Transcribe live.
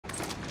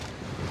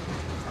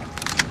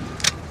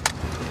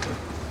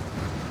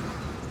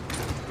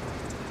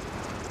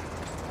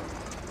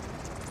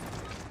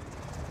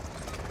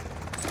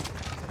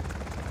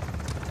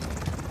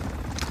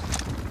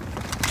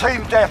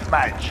Team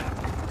deathmatch.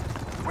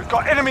 We've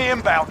got enemy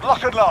inbound.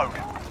 Lock and load.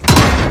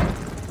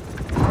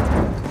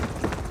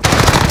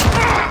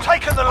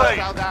 Taking the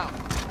lead. Down.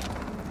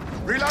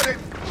 Reloading.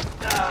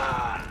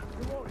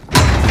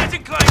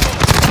 Getting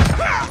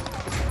Claymore.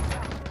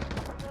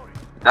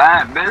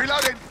 Damn, bitch.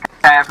 Reloading.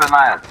 Camping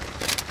that.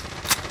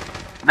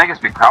 Niggas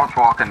be crouch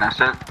walking that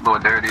shit. Little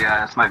dirty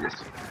ass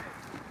niggas.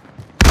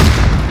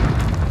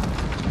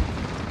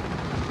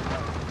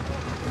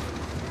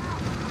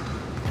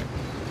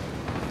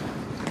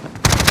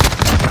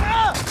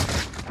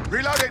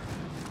 Reloading.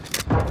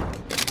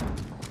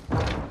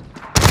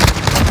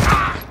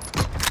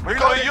 We've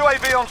got a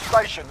UAV on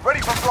station, ready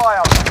for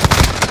flyover.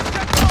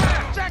 Check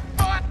fire! Check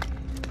fire!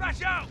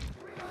 Flash out!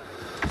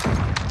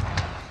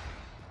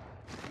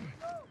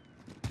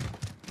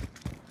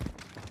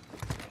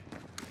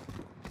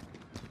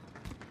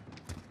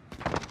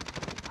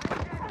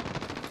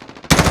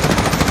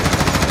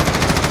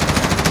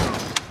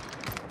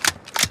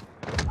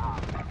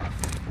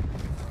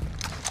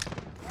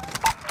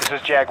 This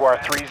is Jaguar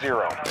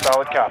 3-0.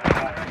 Solid copy.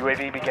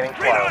 UAV beginning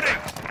flyover. Reloading!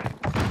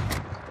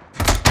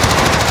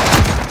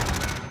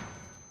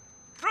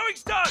 Throwing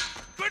stun!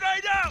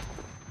 Grenade out!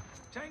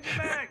 Changing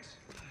mags!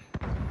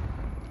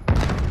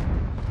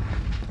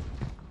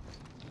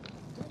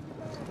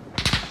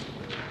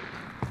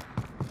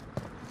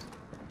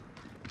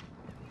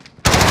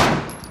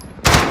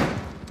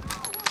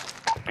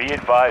 Be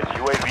advised,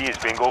 UAV is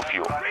bingo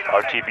fuel.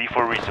 RTB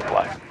for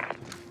resupply.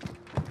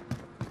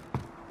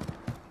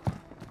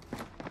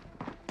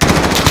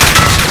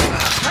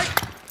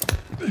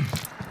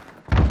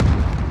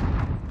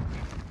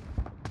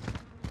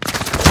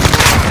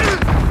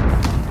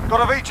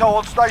 Got a VTOL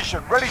on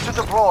station, ready to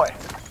deploy.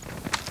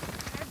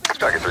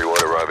 Striker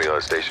 3-1 arriving on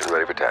station,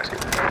 ready for tasking.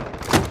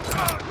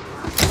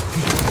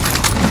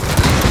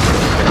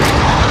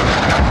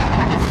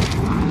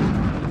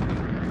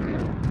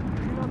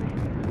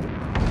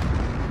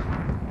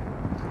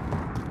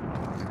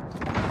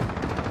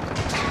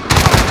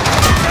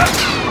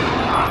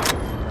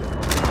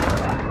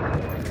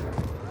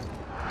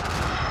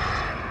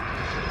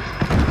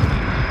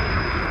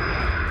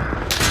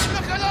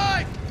 Look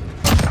alive!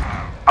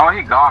 Oh,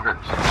 he garbage.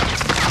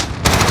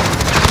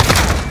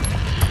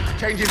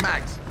 Changing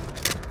mags.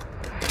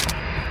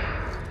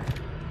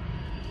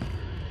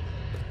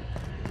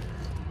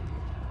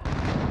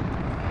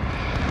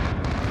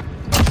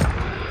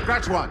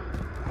 Scratch one.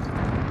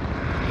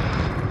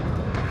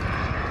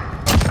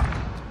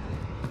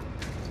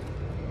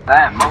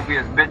 Damn,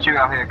 Mobius bitch, you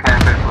out here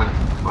camping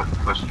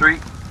for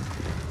street.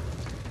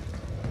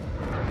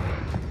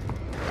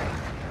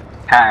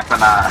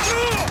 Camping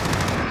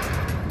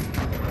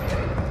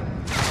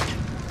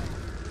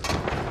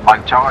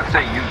Like Charles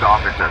say, you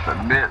garbage as a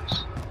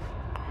bitch.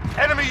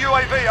 Enemy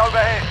UAV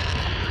overhead.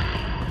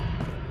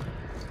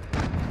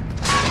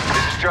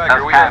 This is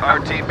Striker, we have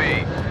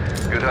RTB.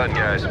 Good hunting,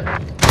 guys.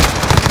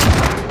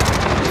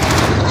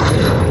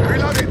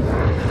 Reloading.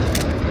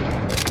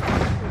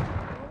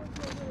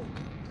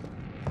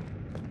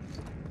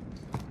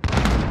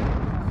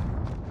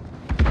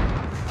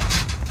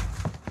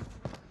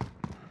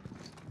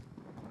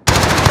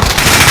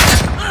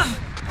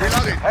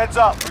 Reloading. Heads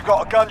up, we've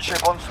got a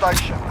gunship on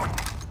station.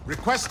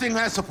 Requesting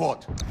air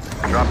support.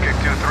 Dropkick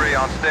 2-3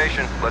 on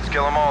station. Let's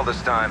kill them all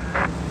this time.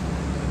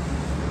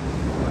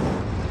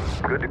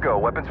 Good to go,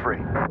 weapons free.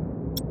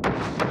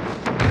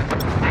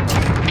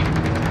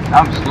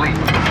 I'm asleep.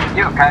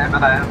 You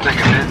camping ass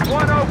nigga bitch.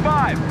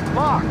 105,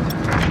 locked.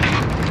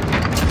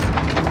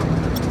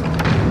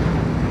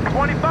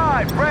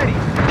 25, ready.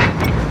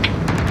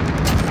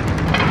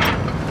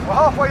 We're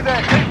halfway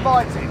there, keep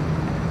fighting.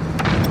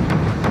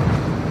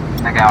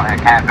 Nigga out here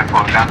camping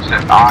for a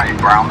gunship. I ain't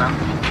ground them.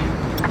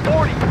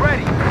 40,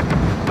 ready.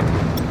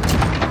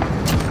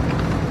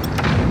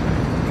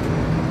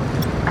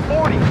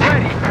 40,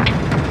 ready.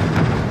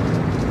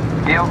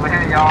 Get over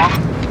here, y'all.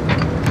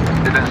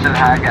 Did that shit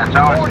how I got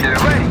charged 40, too.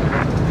 ready.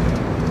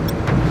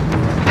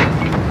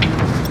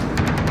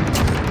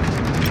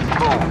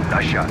 Boom,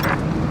 nice shot.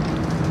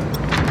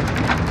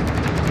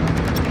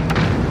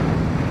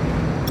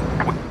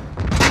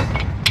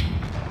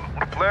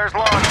 Flares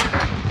launched.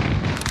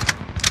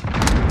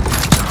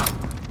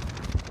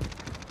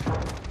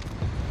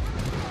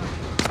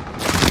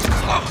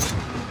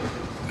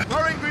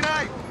 Throwing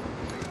grenade.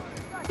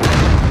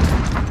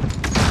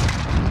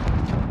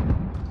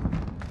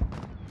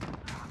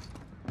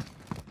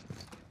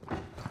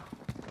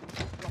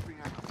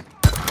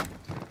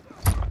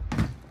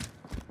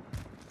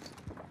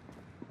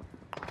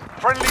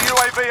 Friendly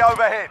UAV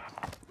overhead.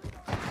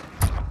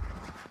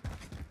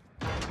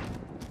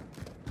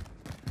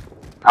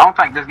 I don't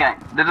think this game,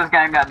 did this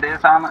game got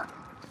this on it?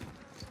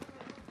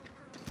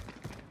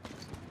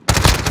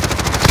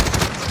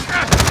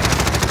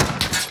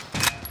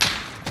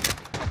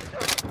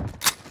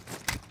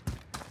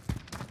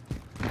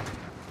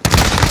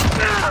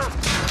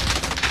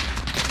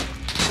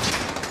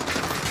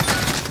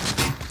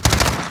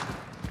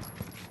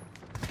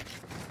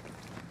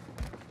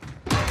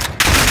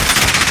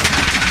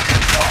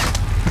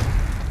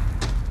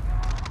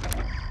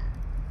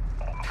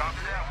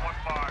 Copy that,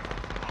 1-5.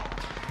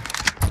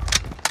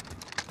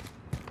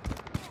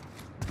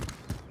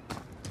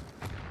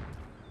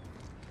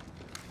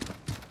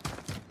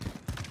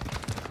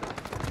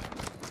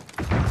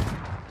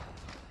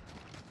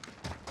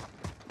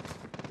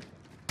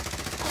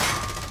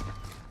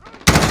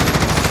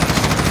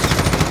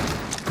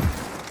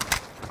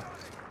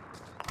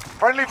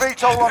 Friendly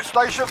VTOL on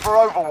station for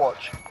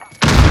Overwatch.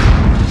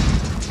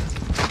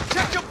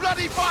 Check your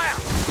bloody fire!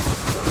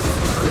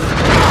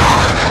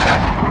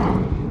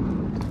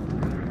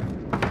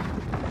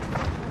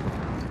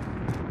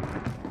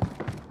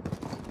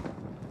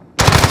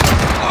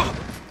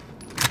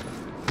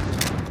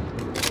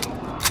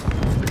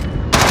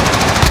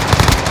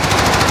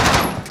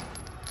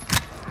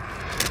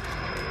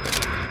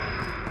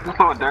 This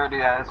little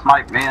dirty ass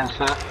sniped me and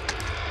shit.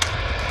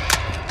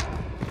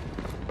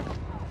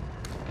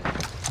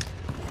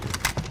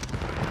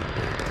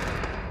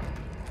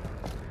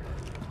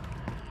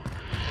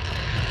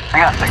 I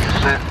gotta take a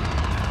shit.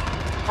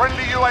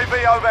 Friendly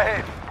UAV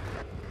overhead.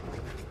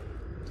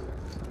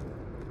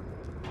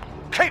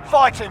 Keep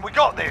fighting, we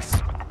got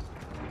this.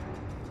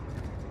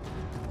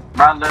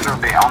 I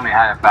literally only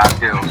had 5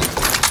 kills.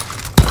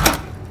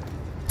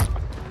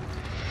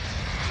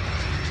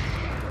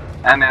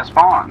 And they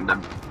spawned.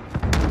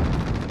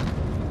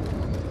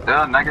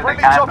 Nigga, they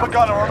Friendly can't. chopper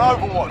gunner on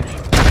Overwatch.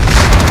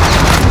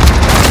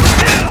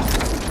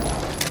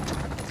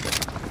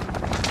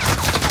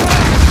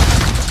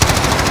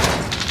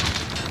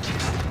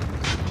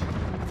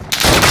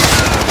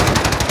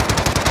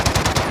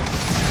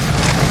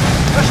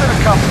 Mission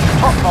accomplished,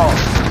 top mark.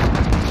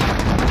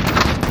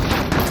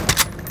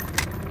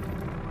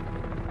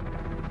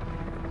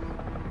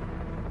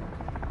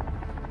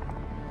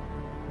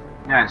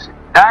 Yes.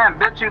 Damn,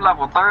 bitch, you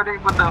level 30?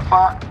 What the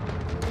fuck?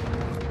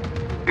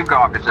 You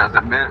garbage as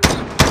a bitch.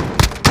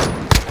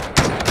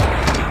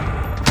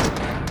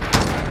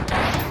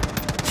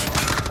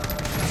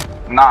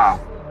 Nah.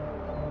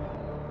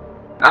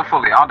 That's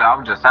fully out there. I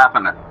was just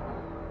tapping it.